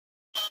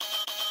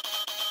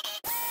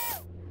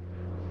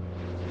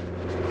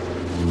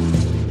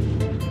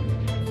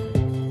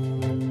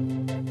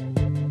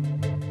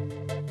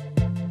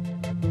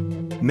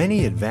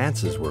Many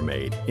advances were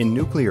made in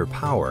nuclear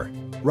power,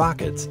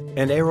 rockets,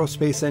 and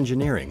aerospace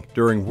engineering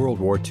during World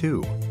War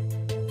II.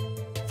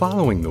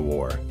 Following the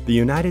war, the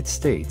United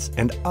States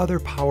and other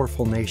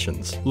powerful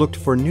nations looked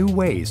for new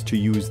ways to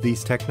use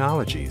these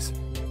technologies.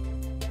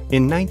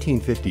 In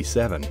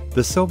 1957,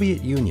 the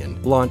Soviet Union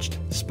launched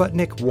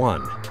Sputnik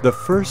 1, the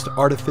first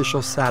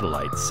artificial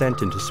satellite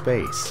sent into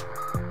space.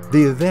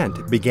 The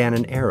event began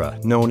an era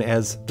known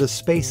as the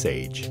Space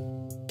Age.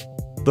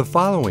 The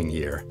following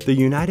year, the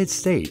United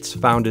States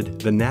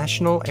founded the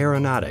National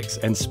Aeronautics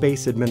and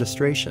Space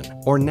Administration,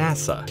 or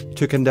NASA,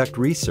 to conduct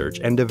research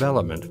and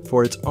development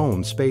for its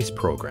own space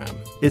program.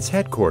 Its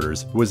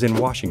headquarters was in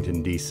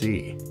Washington,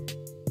 D.C.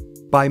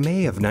 By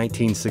May of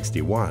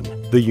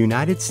 1961, the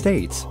United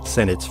States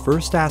sent its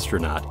first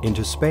astronaut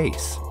into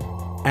space.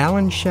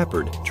 Alan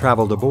Shepard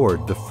traveled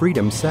aboard the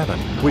Freedom 7,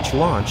 which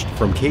launched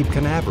from Cape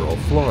Canaveral,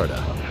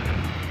 Florida.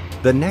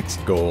 The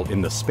next goal in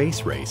the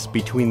space race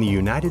between the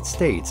United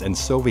States and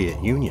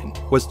Soviet Union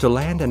was to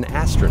land an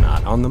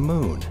astronaut on the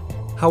moon.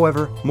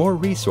 However, more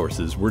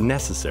resources were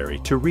necessary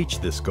to reach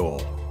this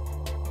goal.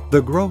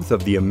 The growth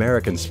of the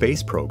American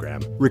space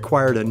program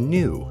required a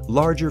new,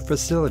 larger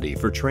facility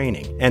for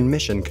training and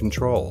mission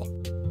control.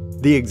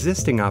 The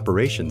existing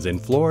operations in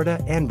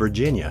Florida and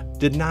Virginia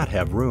did not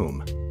have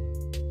room.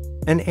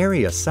 An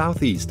area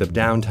southeast of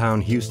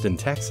downtown Houston,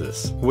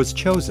 Texas, was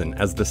chosen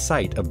as the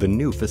site of the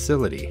new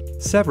facility.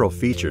 Several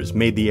features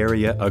made the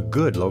area a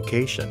good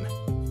location.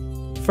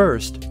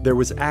 First, there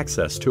was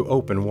access to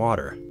open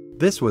water.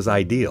 This was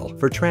ideal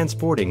for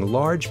transporting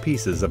large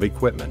pieces of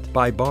equipment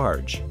by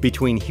barge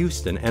between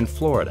Houston and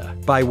Florida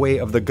by way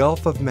of the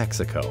Gulf of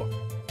Mexico.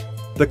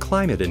 The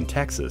climate in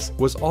Texas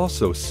was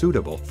also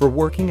suitable for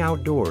working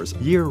outdoors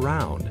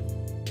year-round.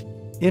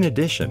 In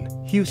addition,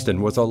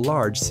 Houston was a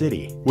large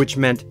city, which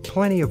meant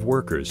plenty of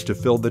workers to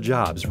fill the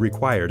jobs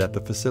required at the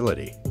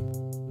facility.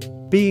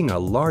 Being a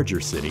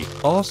larger city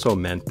also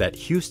meant that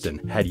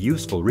Houston had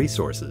useful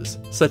resources,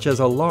 such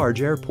as a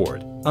large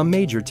airport, a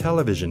major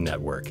television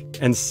network,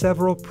 and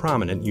several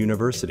prominent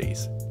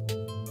universities.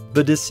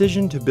 The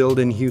decision to build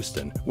in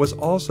Houston was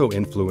also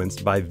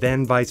influenced by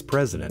then Vice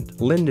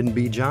President Lyndon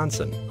B.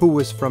 Johnson, who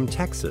was from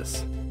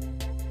Texas.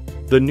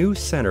 The new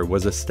center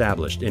was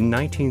established in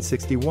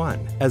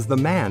 1961 as the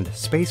Manned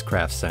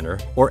Spacecraft Center,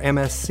 or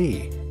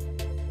MSC.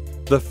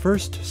 The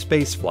first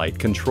spaceflight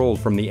controlled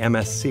from the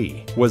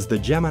MSC was the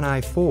Gemini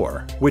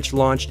 4, which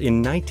launched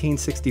in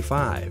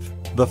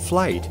 1965. The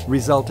flight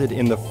resulted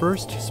in the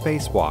first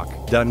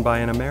spacewalk done by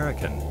an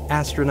American,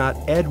 astronaut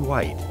Ed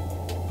White.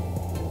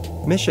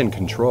 Mission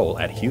Control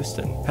at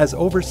Houston has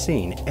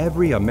overseen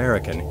every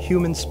American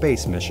human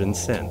space mission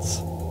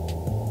since.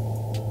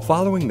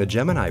 Following the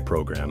Gemini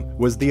program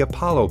was the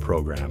Apollo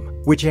program,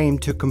 which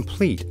aimed to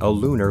complete a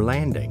lunar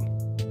landing.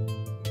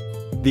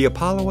 The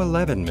Apollo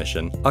 11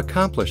 mission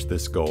accomplished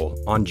this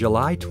goal on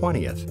July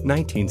 20,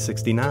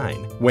 1969,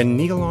 when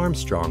Neil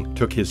Armstrong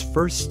took his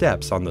first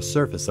steps on the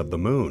surface of the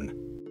moon.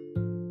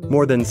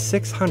 More than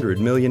 600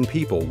 million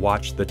people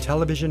watched the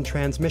television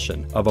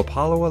transmission of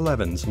Apollo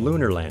 11's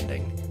lunar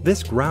landing.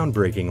 This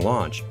groundbreaking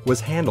launch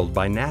was handled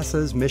by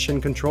NASA's Mission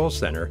Control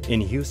Center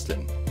in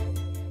Houston.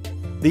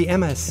 The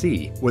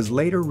MSC was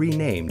later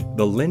renamed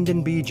the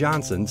Lyndon B.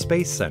 Johnson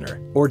Space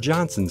Center, or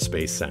Johnson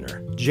Space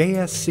Center,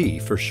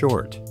 JSC for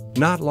short,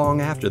 not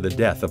long after the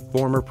death of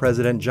former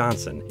President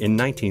Johnson in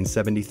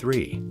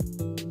 1973.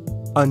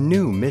 A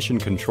new Mission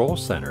Control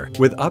Center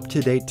with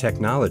up-to-date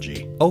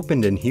technology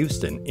opened in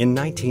Houston in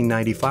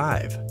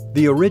 1995.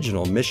 The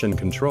original Mission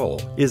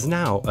Control is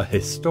now a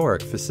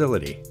historic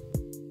facility.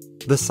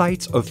 The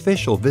site's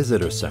official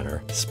visitor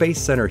center, Space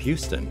Center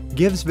Houston,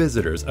 gives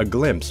visitors a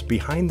glimpse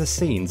behind the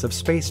scenes of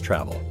space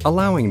travel,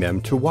 allowing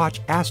them to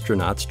watch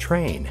astronauts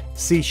train,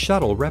 see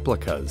shuttle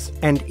replicas,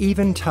 and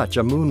even touch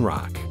a moon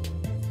rock.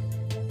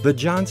 The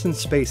Johnson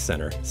Space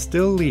Center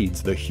still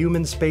leads the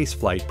human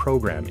spaceflight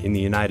program in the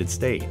United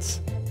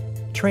States.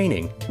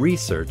 Training,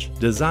 research,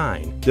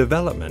 design,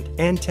 development,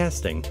 and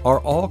testing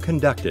are all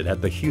conducted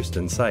at the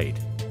Houston site.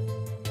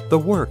 The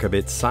work of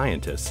its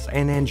scientists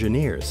and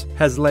engineers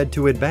has led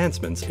to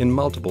advancements in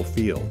multiple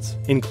fields,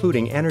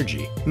 including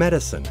energy,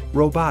 medicine,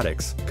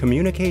 robotics,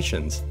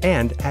 communications,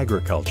 and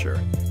agriculture.